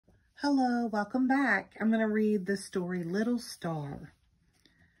Hello, welcome back. I'm going to read the story Little Star.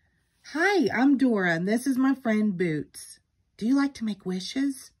 Hi, I'm Dora, and this is my friend Boots. Do you like to make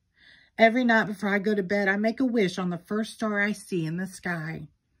wishes? Every night before I go to bed, I make a wish on the first star I see in the sky.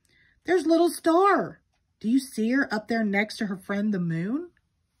 There's Little Star. Do you see her up there next to her friend the moon?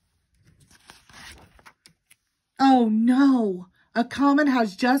 Oh no, a comet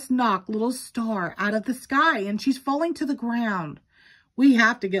has just knocked Little Star out of the sky and she's falling to the ground. We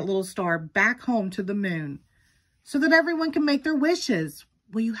have to get Little Star back home to the moon so that everyone can make their wishes.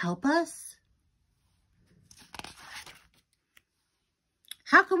 Will you help us?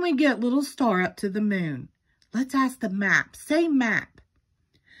 How can we get Little Star up to the moon? Let's ask the map. Say map.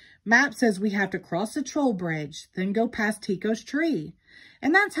 Map says we have to cross the troll bridge, then go past Tico's tree.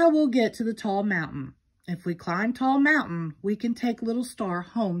 And that's how we'll get to the tall mountain. If we climb Tall Mountain, we can take Little Star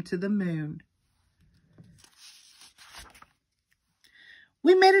home to the moon.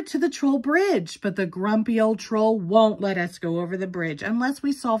 We made it to the troll bridge, but the grumpy old troll won't let us go over the bridge unless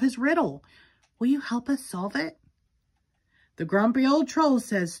we solve his riddle. Will you help us solve it? The grumpy old troll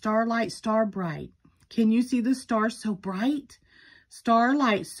says, "Starlight, star bright. Can you see the stars so bright?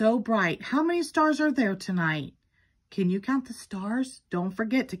 Starlight so bright. How many stars are there tonight? Can you count the stars? Don't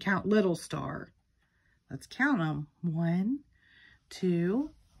forget to count Little Star." Let's count them. 1,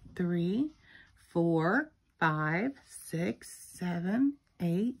 2, 3, 4, 5, 6, 7,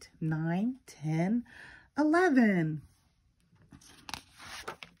 8, 9, 10, 11.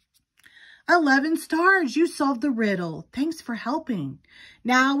 11 stars. You solved the riddle. Thanks for helping.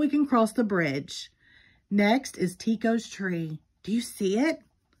 Now we can cross the bridge. Next is Tico's tree. Do you see it?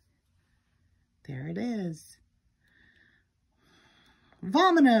 There it is.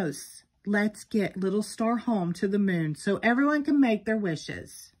 Vamonos. Let's get Little Star home to the moon so everyone can make their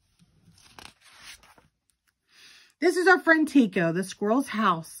wishes. This is our friend Tico, the squirrel's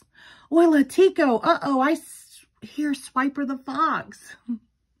house. Hola, Tico. Uh-oh, I hear Swiper the fox.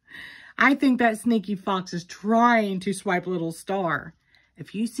 I think that sneaky fox is trying to swipe Little Star.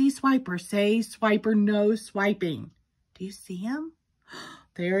 If you see Swiper, say Swiper no swiping. Do you see him?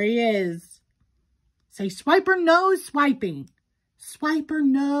 There he is. Say Swiper no swiping. Swiper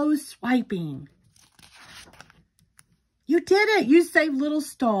no swiping. You did it. You saved Little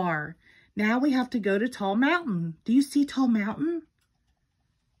Star. Now we have to go to Tall Mountain. Do you see Tall Mountain?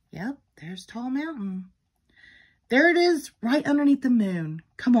 Yep, there's Tall Mountain. There it is, right underneath the moon.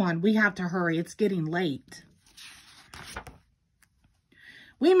 Come on, we have to hurry. It's getting late.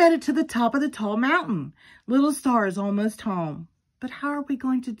 We made it to the top of the Tall Mountain. Little Star is almost home. But how are we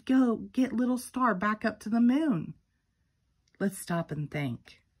going to go get Little Star back up to the moon? Let's stop and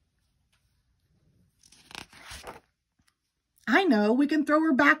think. I know, we can throw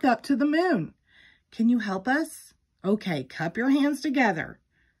her back up to the moon. Can you help us? Okay, cup your hands together.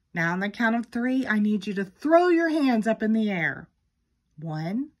 Now on the count of 3, I need you to throw your hands up in the air.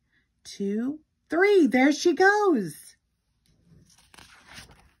 1, 2, 3. There she goes.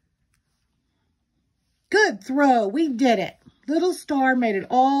 Good throw. We did it. Little Star made it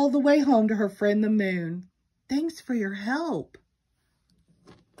all the way home to her friend the moon. Thanks for your help.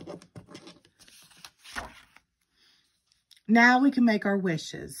 Now we can make our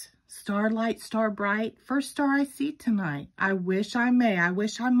wishes. Starlight, star bright, first star I see tonight. I wish I may, I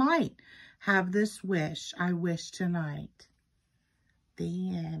wish I might have this wish I wish tonight.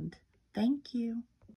 The end. Thank you.